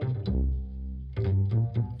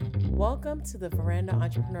Welcome to the Veranda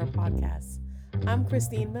Entrepreneur Podcast. I'm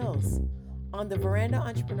Christine Mills. On the Veranda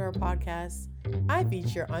Entrepreneur Podcast, I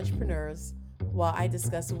feature entrepreneurs while I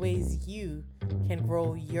discuss ways you can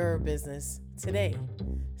grow your business today.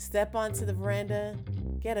 Step onto the veranda,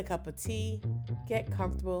 get a cup of tea, get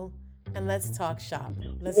comfortable, and let's talk shop.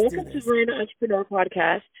 Let's do Welcome to this. Veranda Entrepreneur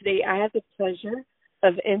Podcast. Today I have the pleasure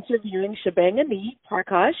of interviewing Shubhangini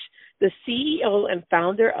Prakash, the CEO and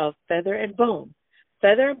founder of Feather and Bone.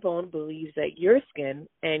 Feather and Bone believes that your skin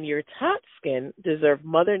and your top skin deserve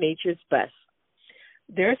Mother Nature's best.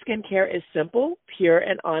 Their skincare is simple, pure,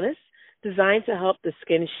 and honest, designed to help the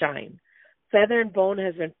skin shine. Feather and Bone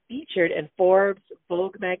has been featured in Forbes,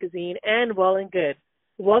 Vogue magazine, and Well and Good.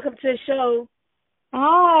 Welcome to the show.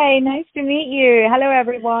 Hi, nice to meet you. Hello,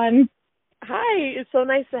 everyone. Hi, it's so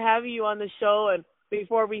nice to have you on the show. And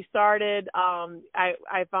before we started,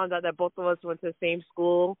 I found out that both of us went to the same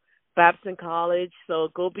school, Babson College. So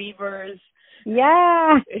go Beavers.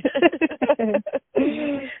 Yeah.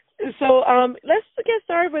 So let's get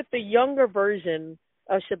started with the younger version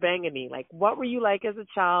of Shubhangini. Like, what were you like as a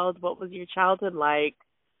child? What was your childhood like?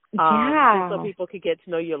 Just so people could get to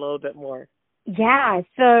know you a little bit more. Yeah,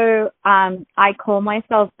 so I call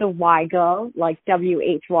myself the Y girl, like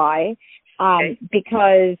WHY,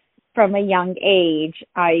 because from a young age,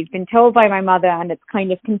 I've been told by my mother, and it's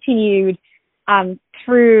kind of continued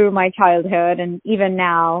through my childhood, and even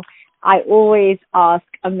now, I always ask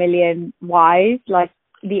a million whys, like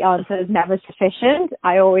the answer is never sufficient.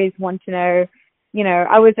 I always want to know,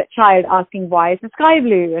 I was a child asking why is the sky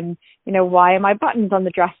blue, and why are my buttons on the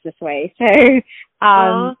dress this way? So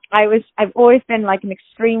I've always been like an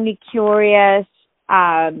extremely curious,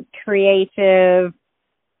 creative,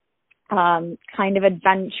 kind of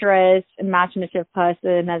adventurous, imaginative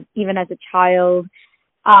person. Even as a child,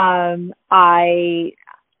 I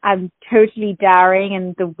am totally daring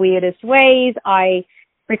in the weirdest ways. I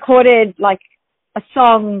recorded like a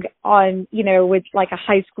song on, with like a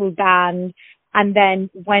high school band, and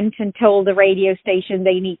then went and told the radio station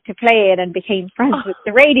they need to play it and became friends with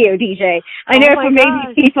the radio DJ. I know for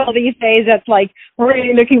maybe people these days that's like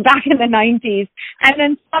really looking back in the 90s. And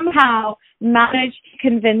then somehow managed to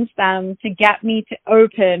convince them to get me to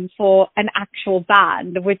open for an actual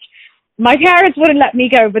band, which my parents wouldn't let me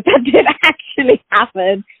go, but that did actually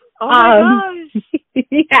happen. Oh my gosh.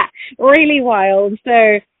 Yeah, really wild.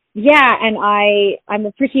 So yeah, and I'm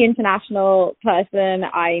a pretty international person.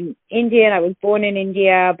 I'm Indian. I was born in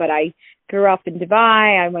India, but I grew up in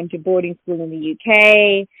Dubai. I went to boarding school in the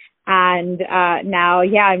UK, and now,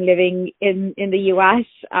 I'm living in the US,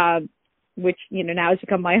 which now has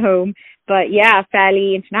become my home. But yeah,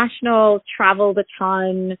 fairly international. Traveled a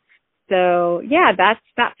ton. So yeah,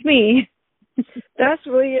 that's me. That's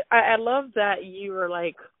really. I love that you were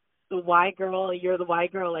like the Y girl, you're the Y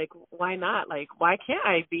girl, like, why not? Like, why can't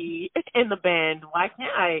I be in the band? Why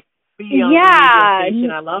can't I be on the radio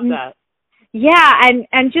station? I love that. Yeah,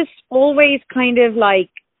 and just always kind of like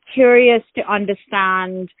curious to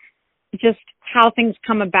understand just how things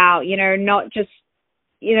come about, not just,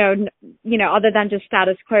 other than just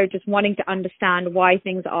status quo, just wanting to understand why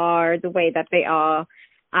things are the way that they are.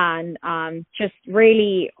 And just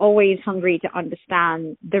really always hungry to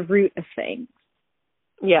understand the root of things.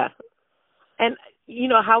 Yeah. And,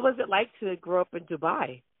 how was it like to grow up in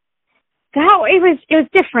Dubai? It was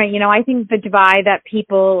different. I think the Dubai that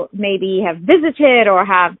people maybe have visited or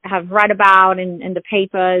have read about in the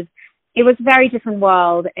papers, it was a very different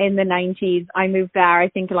world in the 90s. I moved there, I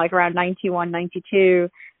think, like around 91, 92.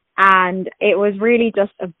 And it was really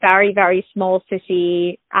just a very, very small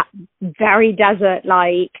city, very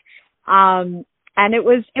desert-like. And it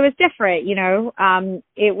was different,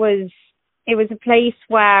 It was a place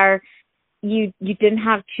where you didn't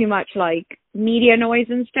have too much like media noise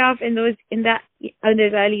and stuff in those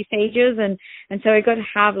early stages, and so I got to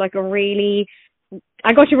have like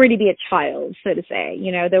I got to really be a child, so to say.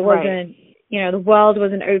 There wasn't the world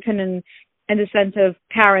wasn't open in the sense of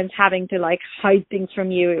parents having to like hide things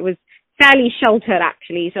from you. It was fairly sheltered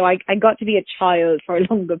actually, so I got to be a child for a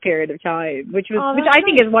longer period of time, which I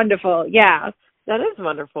think is wonderful. Yeah, that is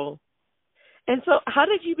wonderful. And so how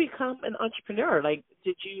did you become an entrepreneur? Like,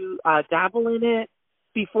 did you dabble in it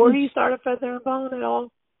before you started Feather and Bone at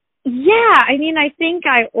all? Yeah, I mean, I think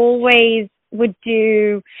I always would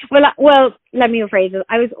do, well, let me rephrase it.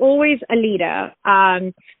 I was always a leader.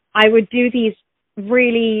 I would do these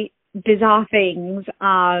really bizarre things.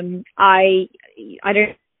 I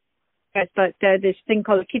don't but there's this thing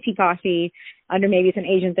called a kitty party. I don't know, maybe it's an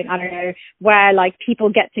Asian thing, I don't know, where like people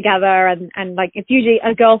get together and like it's usually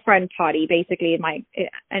a girlfriend party basically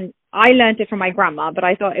and I learned it from my grandma, but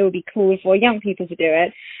I thought it would be cool for young people to do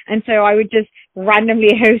it. And so I would just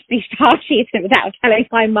randomly host these parties without telling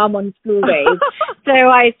my mum on school days. So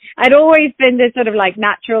I'd always been this sort of like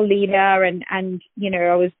natural leader, and you know,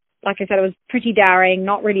 I was, like I said, I was pretty daring,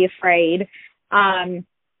 not really afraid. And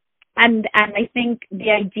I think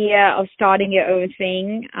the idea of starting your own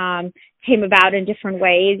thing came about in different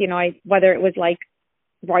ways. You know, whether it was like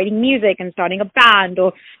writing music and starting a band,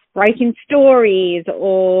 or writing stories,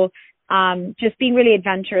 or just being really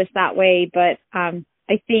adventurous that way. But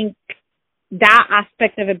I think that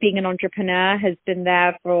aspect of it, being an entrepreneur, has been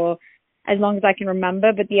there for as long as I can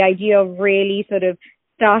remember. But the idea of really sort of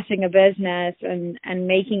starting a business and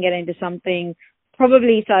making it into something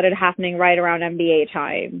probably started happening right around MBA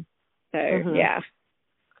time. So, yeah.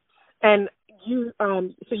 And you,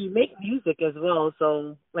 so you make music as well.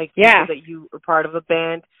 So, like, you said that you were part of a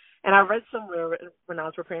band. And I read somewhere when I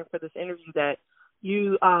was preparing for this interview that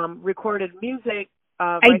you recorded music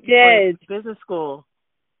right before business school.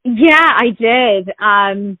 Yeah, I did.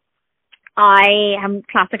 I am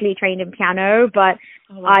classically trained in piano, but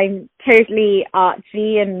I'm totally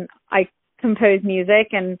artsy, and I compose music,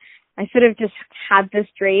 and I sort of just had this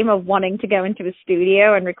dream of wanting to go into a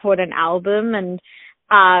studio and record an album. And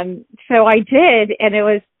so I did, and it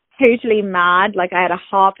was totally mad. Like, I had a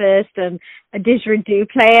harpist and a didgeridoo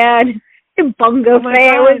player and a bongo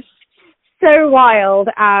player. It was so wild.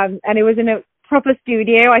 And it was in a proper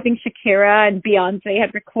studio. I think Shakira and Beyonce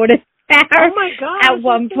had recorded there at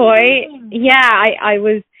one point. Yeah,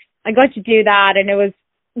 I got to do that, and it was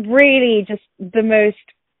really just the most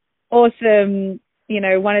awesome, you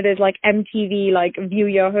know, one of those like MTV, like view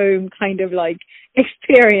your home kind of like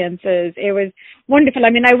experiences. It was wonderful. I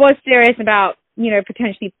mean, I was serious about, you know,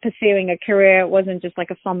 potentially pursuing a career. It wasn't just like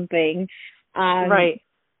a fun thing. Right.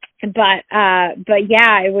 But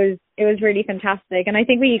yeah, it was really fantastic. And I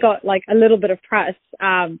think we got like a little bit of press.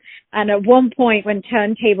 And at one point when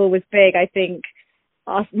turntable was big, I think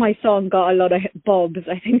my song got a lot of bobs.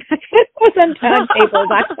 I think that was on turntable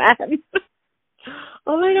back then.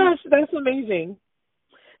 Oh my gosh, that's amazing.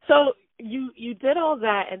 So you did all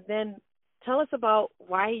that, and then tell us about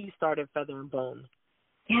why you started Feather and Bone.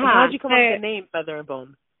 Yeah. And how did you come up with the name Feather and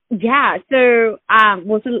Bone? Yeah, so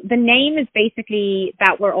so the name is basically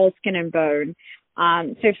that we're all skin and bone.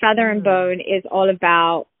 So Feather and Bone is all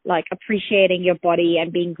about like appreciating your body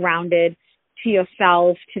and being grounded to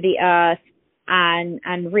yourself, to the earth,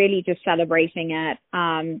 and really just celebrating it.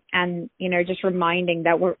 And you know, just reminding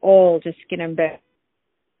that we're all just skin and bone.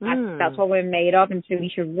 That's what we're made of, and so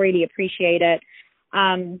we should really appreciate it.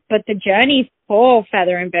 But the journey for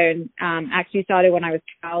Feather and Bone actually started when I was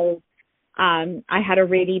 12. I had a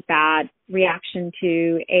really bad reaction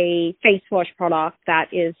to a face wash product that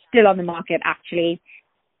is still on the market, actually.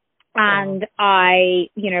 And I,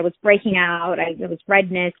 you know, was breaking out. There was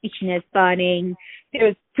redness, itchiness, burning. It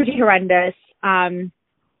was pretty horrendous. And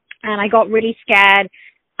I got really scared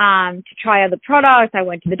to try other products. I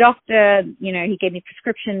went to the doctor. You know, he gave me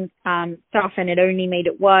prescription stuff, and it only made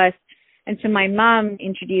it worse. And so my mom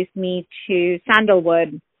introduced me to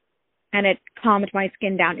sandalwood, and it calmed my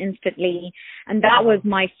skin down instantly. And that was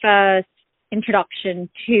my first introduction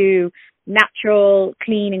to natural,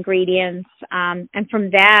 clean ingredients. And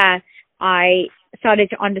from there, I started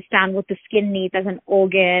to understand what the skin needs as an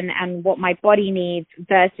organ and what my body needs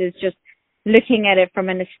versus just looking at it from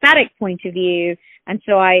an aesthetic point of view. And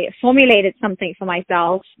so I formulated something for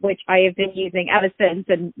myself, which I have been using ever since,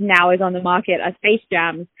 and now is on the market as Face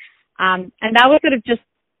Jams. And that was sort of just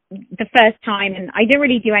the first time, and I didn't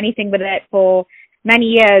really do anything with it for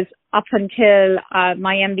many years up until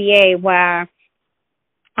my MBA, where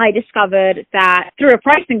I discovered that through a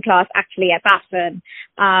pricing class actually at Basford,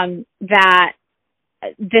 that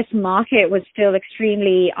this market was still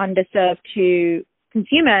extremely underserved to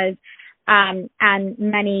consumers, and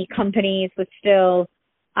many companies would still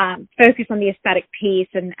focus on the aesthetic piece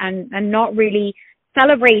and not really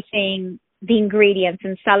celebrating the ingredients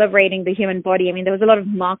and celebrating the human body. I mean, there was a lot of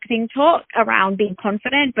marketing talk around being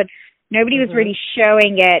confident, but nobody was really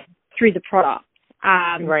showing it through the product.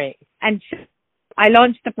 Right. And so I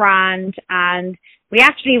launched the brand, and we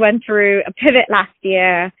actually went through a pivot last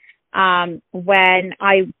year when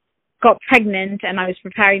I got pregnant and I was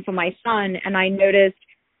preparing for my son, and I noticed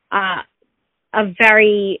a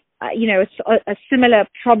very, a similar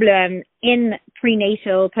problem in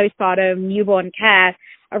prenatal, postpartum, newborn care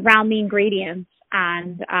around the ingredients.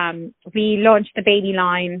 And we launched the baby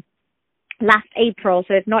line last April,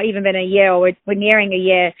 so it's not even been a year, or we're nearing a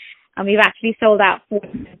year, and we've actually sold out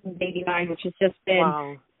 40% of the baby line, which has just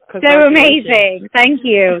been so amazing. Thank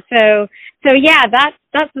you. So yeah,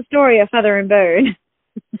 that's the story of Feather and Bone.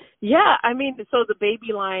 Yeah, I mean, so the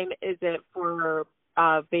baby line, is it for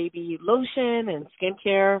baby lotion and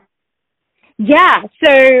skincare? Yeah.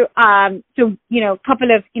 A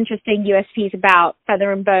couple of interesting USPs about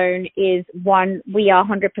Feather and Bone is one, we are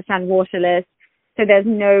 100% waterless. So there's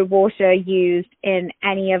no water used in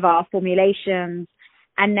any of our formulations.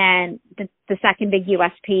 And then the second big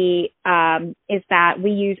USP is that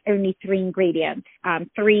we use only three ingredients,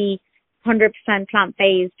 300%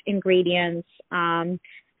 plant-based ingredients. And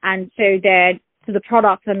so the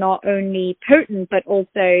products are not only potent, but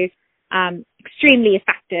also extremely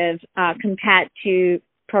effective compared to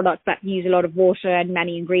products that use a lot of water and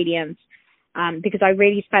many ingredients. Because I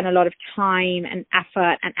really spent a lot of time and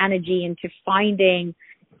effort and energy into finding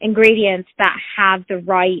ingredients that have the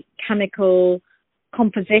right chemical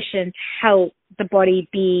composition to help the body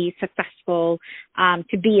be successful,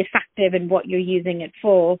 to be effective in what you're using it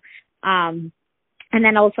for. And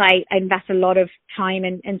then also I invest a lot of time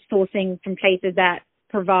in sourcing from places that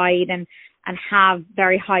provide and have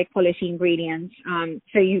very high quality ingredients.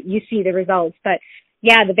 So you see the results. But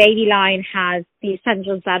yeah, the baby line has the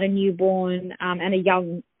essentials that a newborn and a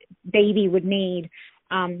young baby would need,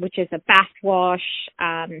 which is a bath wash,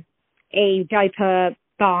 a diaper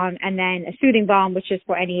balm, and then a soothing balm, which is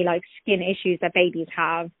for any like skin issues that babies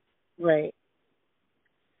have. Right.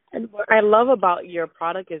 And what I love about your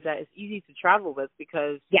product is that it's easy to travel with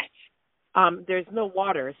because yes, there's no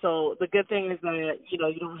water. So the good thing is that, you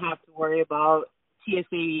don't have to worry about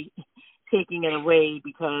TSA taking it away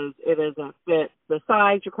because it doesn't fit the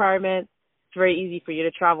size requirement. It's very easy for you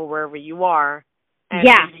to travel wherever you are and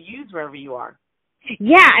for you to use wherever you are.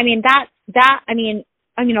 Yeah, I mean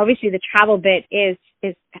obviously the travel bit is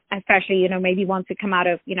especially, maybe once it come out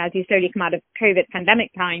of, as you slowly come out of COVID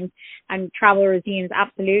pandemic times and travel resumes,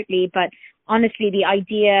 absolutely. But honestly, the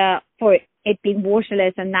idea for it being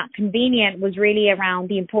waterless and that convenient was really around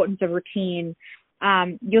the importance of routine.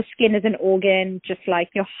 Your skin is an organ, just like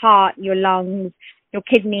your heart, your lungs, your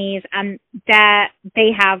kidneys, and they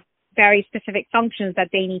have very specific functions that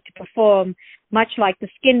they need to perform, much like the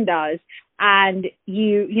skin does. And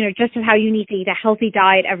just as how you need to eat a healthy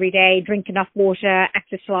diet every day, drink enough water,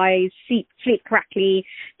 exercise, sleep correctly,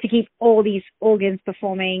 to keep all these organs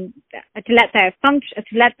performing, to let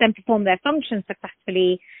them perform their functions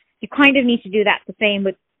successfully, you kind of need to do that the same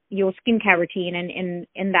with your skincare routine, and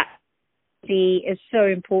in that is so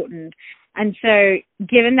important. And so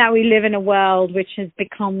given that we live in a world which has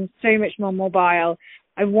become so much more mobile,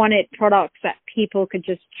 I wanted products that people could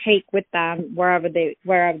just take with them wherever they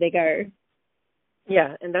go.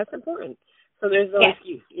 Yeah, and that's important. So there's no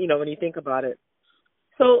excuse, when you think about it.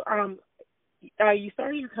 So you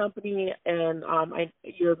started your company, and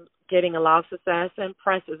you're getting a lot of success and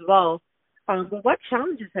press as well. But what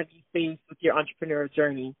challenges have you faced with your entrepreneurial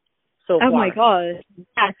journey so far? Oh my God,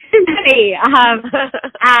 too many.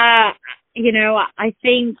 I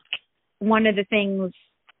think one of the things,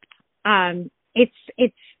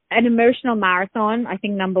 it's an emotional marathon. I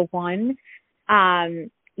think number one,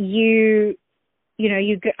 I'm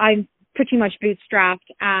pretty much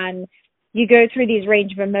bootstrapped, and you go through these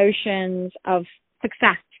range of emotions of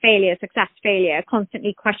success, failure,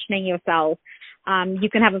 constantly questioning yourself. You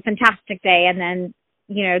can have a fantastic day, and then,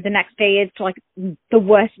 the next day it's like the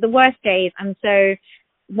worst of the worst days. And so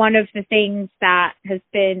one of the things that has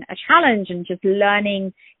been a challenge and just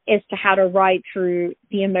learning is to how to ride through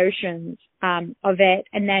the emotions of it.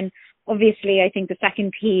 And then obviously I think the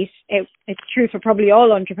second piece, it's true for probably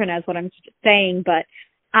all entrepreneurs, what I'm saying, but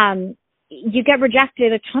you get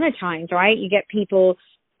rejected a ton of times, right? You get people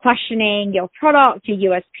questioning your product,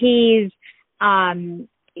 your USPs,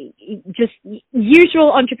 just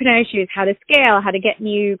usual entrepreneur issues, how to scale, how to get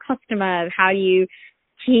new customers, how do you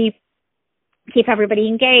keep everybody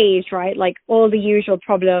engaged, right? Like all the usual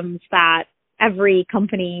problems that every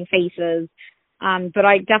company faces. But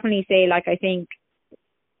I definitely say, I think,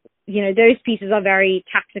 those pieces are very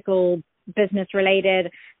tactical, business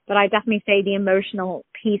related, but I definitely say the emotional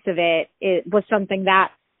piece of it was something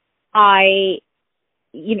that I,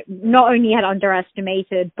 not only had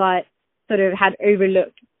underestimated, but sort of had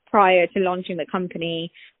overlooked prior to launching the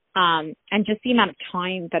company. And just the amount of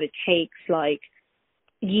time that it takes,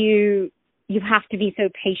 you have to be so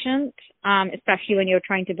patient, especially when you're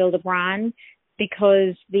trying to build a brand,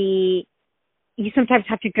 because you sometimes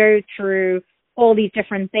have to go through all these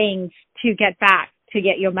different things to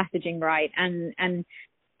get your messaging right. And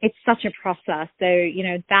it's such a process. So,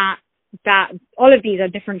 that all of these are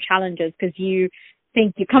different challenges, because you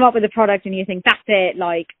think you come up with a product and you think, that's it,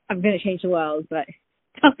 I'm going to change the world, but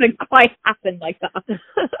it doesn't quite happen like that.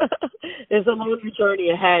 There's a longer journey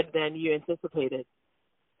ahead than you anticipated.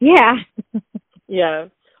 Yeah. Yeah.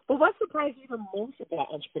 But what surprised you the most about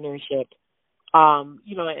entrepreneurship?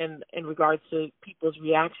 In regards to people's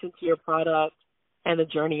reaction to your product and the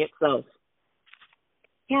journey itself.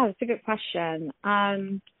 Yeah, that's a good question.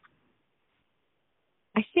 I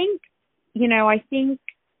think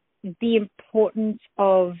the importance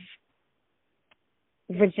of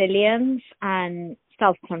resilience and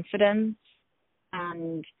self-confidence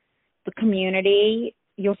and the community,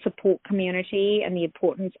 your support community, and the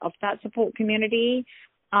importance of that support community.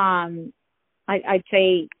 I'd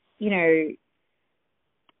say, it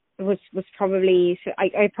was probably,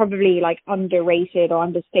 I probably like underrated or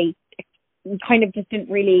understated, kind of just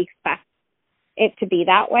didn't really expect it to be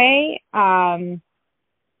that way. And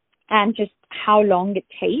just how long it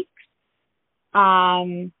takes.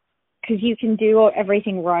 Because you can do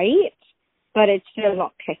everything right, but it's still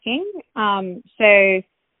not clicking. So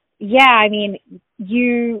yeah, I mean,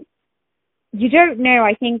 you don't know.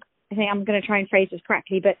 I think I'm going to try and phrase this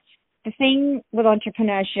correctly, but the thing with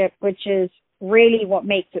entrepreneurship, which is really what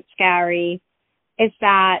makes it scary, is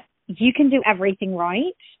that you can do everything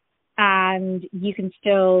right and you can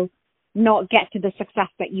still not get to the success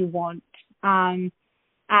that you want. And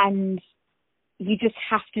you just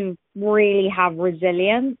have to really have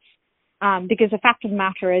resilience, because the fact of the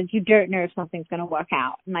matter is you don't know if something's going to work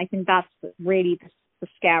out. And I think that's really the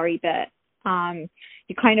scary bit.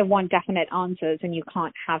 You kind of want definite answers and you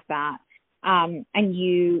can't have that. And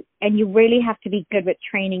you really have to be good with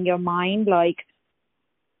training your mind. Like,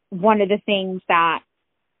 one of the things that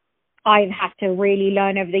I've had to really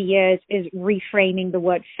learn over the years is reframing the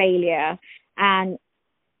word failure and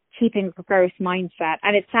keeping a growth mindset.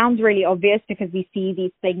 And it sounds really obvious because we see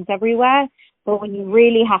these things everywhere, but when you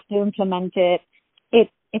really have to implement it,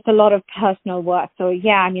 it's a lot of personal work. So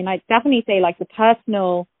yeah, I mean, I'd definitely say like the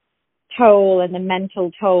personal toll and the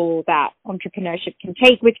mental toll that entrepreneurship can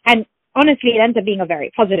take, which, and honestly, it ends up being a very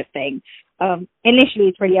positive thing. Initially,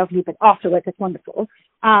 it's really ugly, but afterwards, it's wonderful.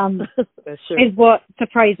 Is what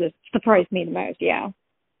surprised me the most. Yeah.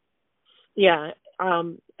 Yeah.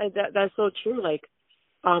 That's so true. Like,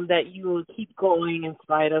 that you will keep going in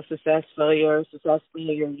spite of success, failure.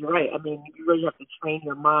 You're right. I mean, you really have to train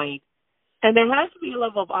your mind. And there has to be a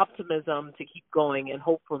level of optimism to keep going and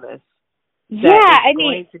hopefulness.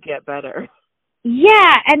 Going to get better.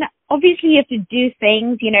 Yeah, and obviously you have to do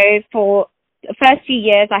things, for the first few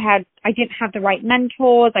years I didn't have the right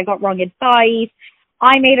mentors, I got wrong advice,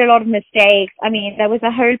 I made a lot of mistakes. I mean, there was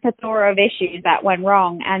a whole plethora of issues that went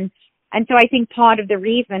wrong. And so I think part of the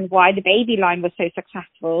reason why the baby line was so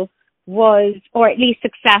successful was, or at least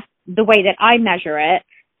success the way that I measure it,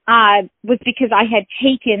 was because I had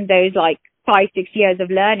taken those like 5-6 years of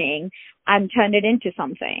learning and turned it into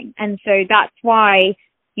something. And so that's why,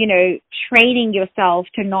 training yourself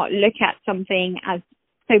to not look at something as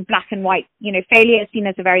so black and white, failure is seen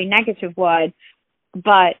as a very negative word,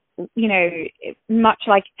 but, much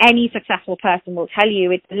like any successful person will tell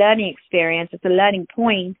you, it's a learning experience, it's a learning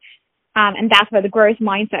point. And that's where the growth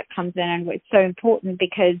mindset comes in, and it's so important,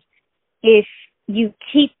 because if you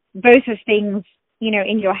keep both of things,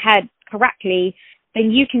 in your head correctly,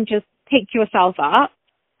 then you can just pick yourself up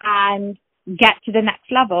and get to the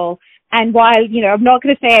next level. And while, I'm not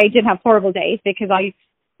going to say I didn't have horrible days, because I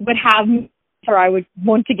would have, or I would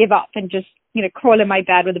want to give up and just, crawl in my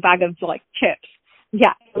bed with a bag of like chips.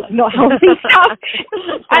 Yeah, not healthy stuff,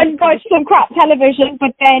 and watch some crap television.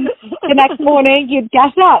 But then the next morning you'd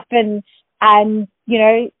get up and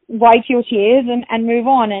wipe your tears and move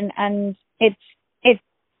on. And it's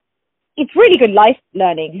really good life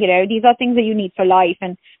learning. These are things that you need for life,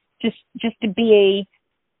 and just to be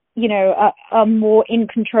a more in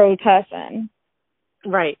control person.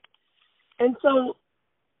 Right. And so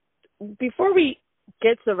before we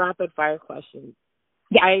get to rapid fire questions,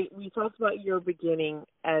 we talked about your beginning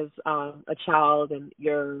as a child and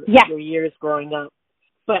your years growing up,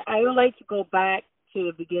 but I would like to go back to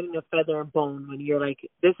the beginning of Feather and Bone, when you're like,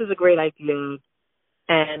 this is a great idea,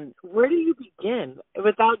 and where do you begin,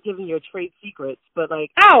 without giving your trade secrets, but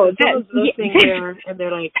like, someone's listening here and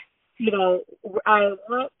they're like, I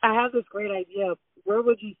have this great idea, where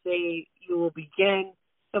would you say you will begin,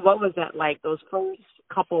 and what was that like, those first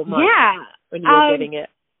couple months when you were getting it?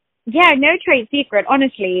 Yeah, no trade secret.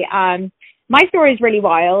 Honestly, my story is really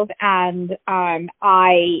wild, and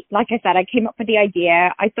like I said, I came up with the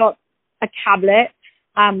idea. I thought a tablet,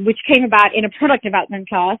 which came about in a product development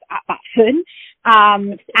class at Batson,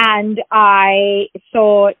 and I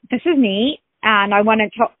thought, this is neat, and I want to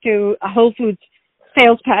talk to a Whole Foods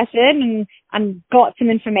salesperson and got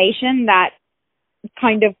some information that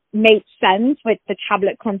kind of made sense with the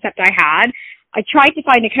tablet concept I had. I tried to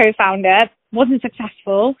find a co-founder, wasn't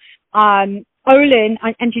successful. Olin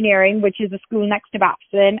Engineering, which is a school next to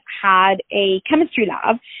Babson, had a chemistry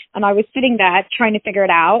lab, and I was sitting there trying to figure it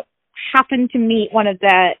out. Happened to meet one of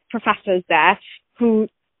the professors there who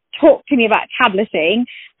talked to me about tableting,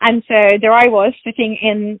 and so there I was sitting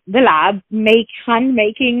in the lab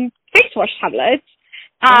making face wash tablets,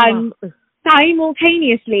 and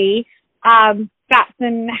simultaneously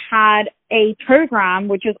Babson had a program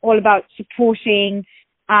which was all about supporting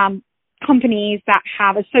companies that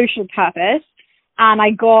have a social purpose, and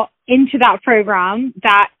I got into that program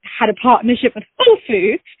that had a partnership with Whole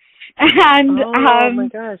Foods, and oh my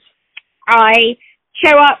gosh, I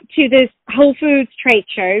show up to this Whole Foods trade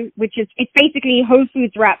show, it's basically Whole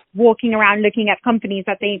Foods reps walking around looking at companies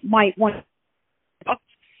that they might want to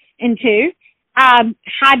into.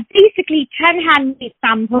 Had basically 10 handmade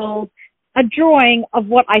samples, a drawing of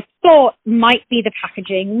what I thought might be the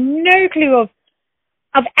packaging, no clue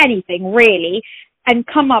of anything really, and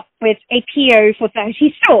come up with a PO for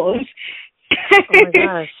 30 stores. Oh my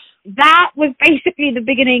gosh. That was basically the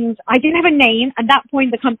beginnings. I didn't have a name. At that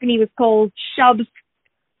point, the company was called Shub's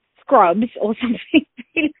Scrubs or something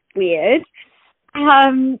really weird.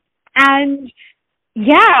 And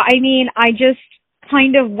yeah, I mean, I just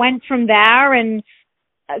kind of went from there and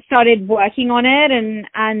started working on it,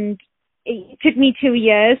 and it took me 2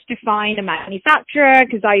 years to find a manufacturer,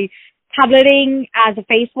 because tableting as a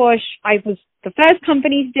face wash, I was the first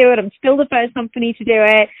company to do it. I'm still the first company to do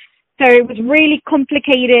it. So it was really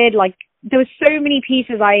complicated. Like, there were so many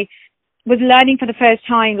pieces I was learning for the first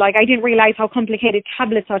time. Like, I didn't realize how complicated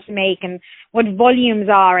tablets are to make and what volumes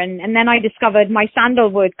are. And then I discovered my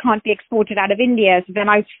sandalwood can't be exported out of India. So then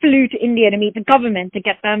I flew to India to meet the government to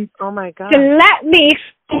get them oh my God. to let me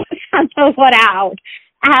export the sandalwood out.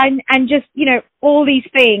 And just, all these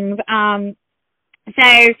things.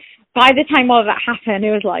 So by the time all of that happened,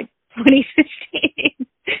 it was like 2015.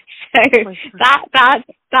 So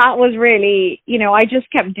that was really, I just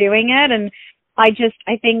kept doing it. And I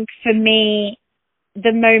think for me,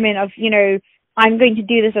 the moment of, I'm going to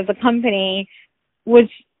do this as a company was,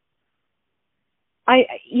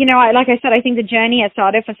 like I said, I think the journey had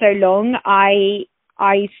started for so long. I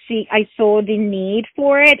saw the need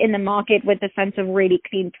for it in the market with the sense of really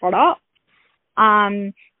clean product.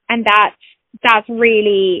 And that's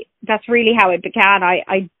really how it began.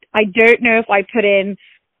 I don't know if I put in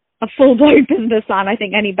a full-blown business plan. I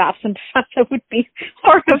think any Babson professor would be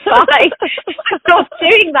horrified of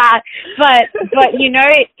doing that. But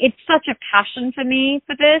it's such a passion for me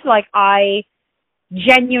for this. Like, I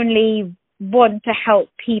genuinely want to help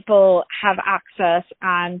people have access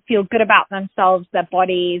and feel good about themselves, their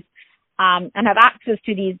bodies, and have access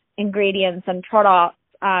to these ingredients and products.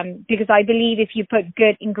 Because I believe if you put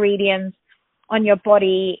good ingredients on your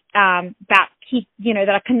body that keep, that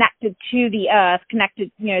are connected to the earth, connected,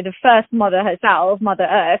 the first mother herself, Mother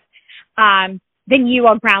Earth, then you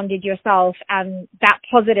are grounded yourself, and that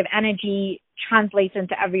positive energy translates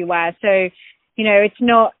into everywhere. So, it's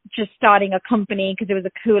not just starting a company because it was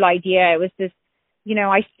a cool idea. It was this,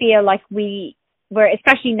 I feel like we're,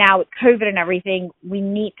 especially now with COVID and everything, we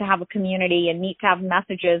need to have a community and need to have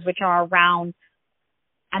messages which are around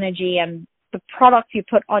energy, and the products you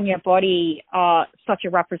put on your body are such a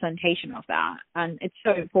representation of that, and it's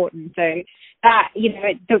so important. So that,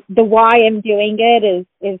 the why I'm doing it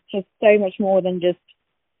is just so much more than just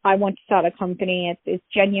I want to start a company. It's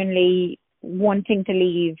genuinely wanting to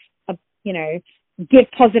leave give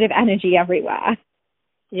positive energy everywhere.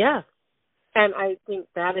 Yeah, and I think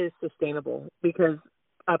that is sustainable because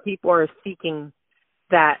people are seeking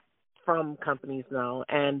that from companies now,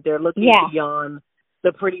 and they're looking beyond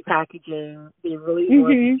the pretty packaging. They really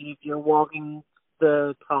want to see if you're walking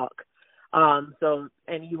the talk. And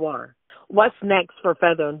you are. What's next for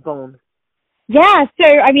Feather and Bone? Yeah, so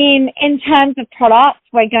I mean, in terms of products,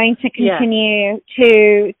 we're going to continue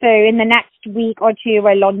so in the next week or two,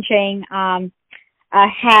 we're launching a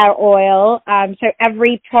hair oil. So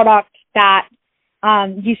every product that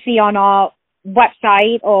you see on our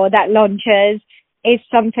website or that launches is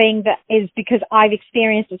something that is because I've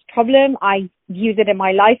experienced this problem. I use it in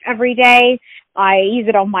my life every day. I use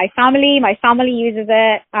it on my family. My family uses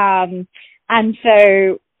it. And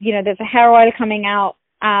so, there's a hair oil coming out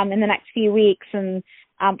in the next few weeks, and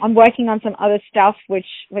I'm working on some other stuff which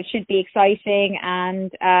should be exciting.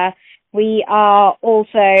 And we are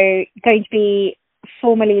also going to be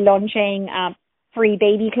formally launching free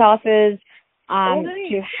baby classes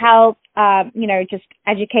to help, just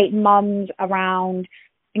educate mums around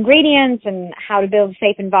ingredients and how to build a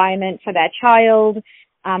safe environment for their child.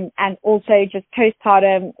 And also just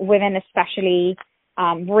postpartum women especially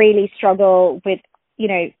really struggle with,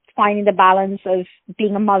 finding the balance of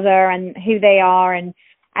being a mother and who they are and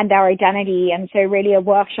their identity. And so really a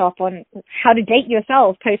workshop on how to date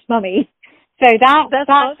yourself post-mummy. So that's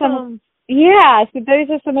awesome. So those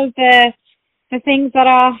are some of the things that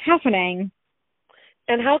are happening.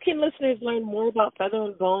 And how can listeners learn more about Feather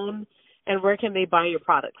and Bone, and where can they buy your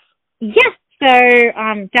products? Yes, so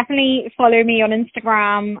definitely follow me on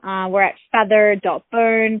Instagram. We're at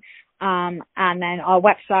feather.bone, and then our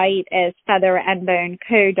website is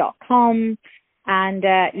featherandboneco.com. And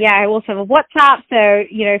I also have a WhatsApp, so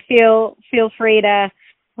feel free to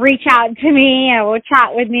reach out to me or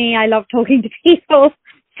chat with me. I love talking to people.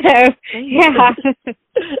 So yeah.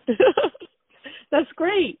 That's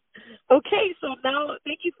great. Okay, so now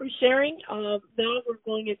thank you for sharing. Now we're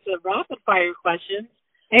going into rapid fire questions.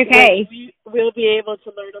 Okay. We'll be able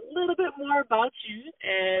to learn a little bit more about you.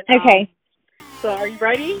 And okay. So are you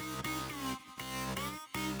ready?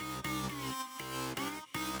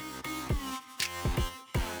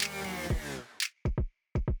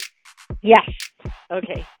 Yes.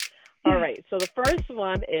 Okay. All right. So the first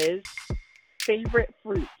one is favorite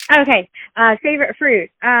fruit. Okay. Favorite fruit.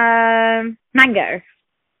 Mango.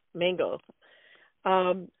 Mango.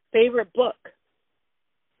 Favorite book.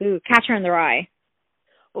 Ooh, Catcher in the Rye.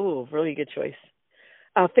 Ooh, really good choice.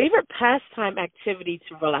 Favorite pastime activity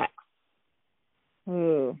to relax.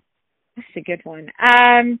 Ooh, that's a good one.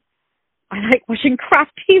 I like watching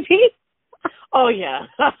craft TV. Oh yeah.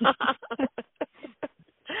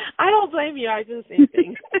 I don't blame you. I do the same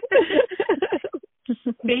thing.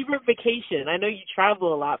 Favorite vacation. I know you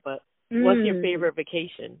travel a lot, but what's your favorite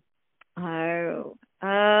vacation? Oh,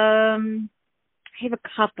 I have a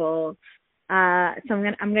couple. So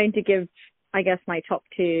I'm going to give, I guess, my top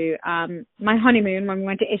two. My honeymoon when we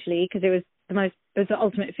went to Italy, because it was the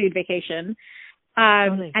ultimate food vacation.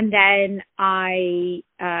 And then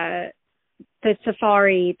the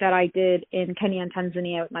safari that I did in Kenya and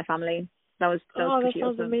Tanzania with my family. That sounds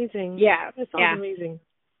awesome. Amazing. Yeah. That sounds amazing.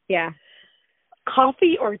 Yeah.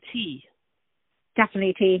 Coffee or tea?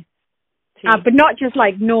 Definitely tea. But not just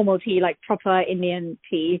like normal tea, like proper Indian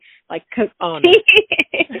tea, like cooked tea.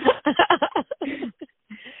 No.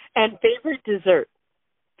 And favorite dessert?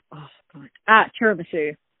 Oh, God.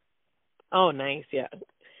 Tiramisu. Oh, nice, yeah.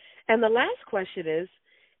 And the last question is,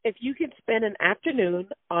 if you could spend an afternoon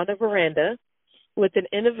on a veranda with an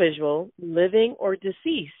individual, living or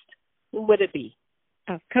deceased, who would it be?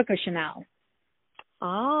 Oh, Coco Chanel.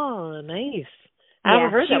 Oh, nice. I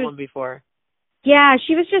haven't heard that one before. Yeah,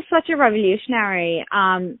 she was just such a revolutionary.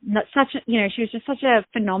 She was just such a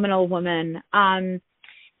phenomenal woman.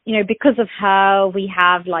 Because of her, we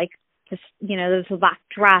have like this, this black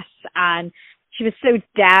dress, and she was so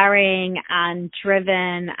daring and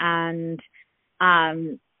driven, and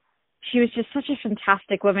she was just such a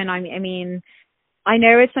fantastic woman. I mean, I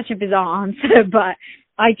know it's such a bizarre answer, but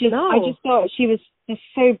I just thought she was just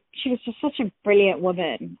such a brilliant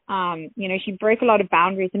woman. She broke a lot of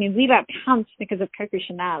boundaries. I mean, we wear pants because of Coco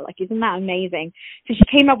Chanel. Like, isn't that amazing? So she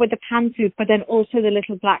came up with the pantsuit, but then also the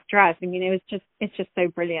little black dress. I mean, it's just so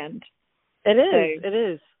brilliant. It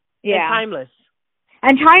is. Yeah.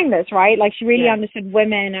 And timeless, right? Like, she really understood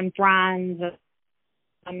women and brands.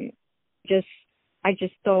 I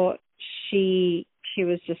just thought she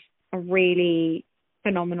was just a really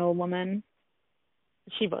phenomenal woman.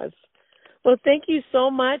 She was. Well, thank you so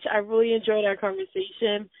much. I really enjoyed our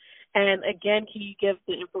conversation. And again, can you give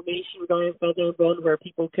the information regarding Feather and Bone where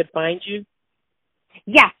people could find you?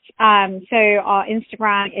 Yes. So our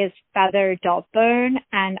Instagram is feather.bone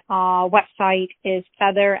and our website is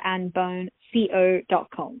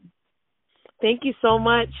featherandboneco.com. Thank you so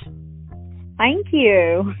much. Thank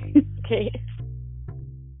you. Okay.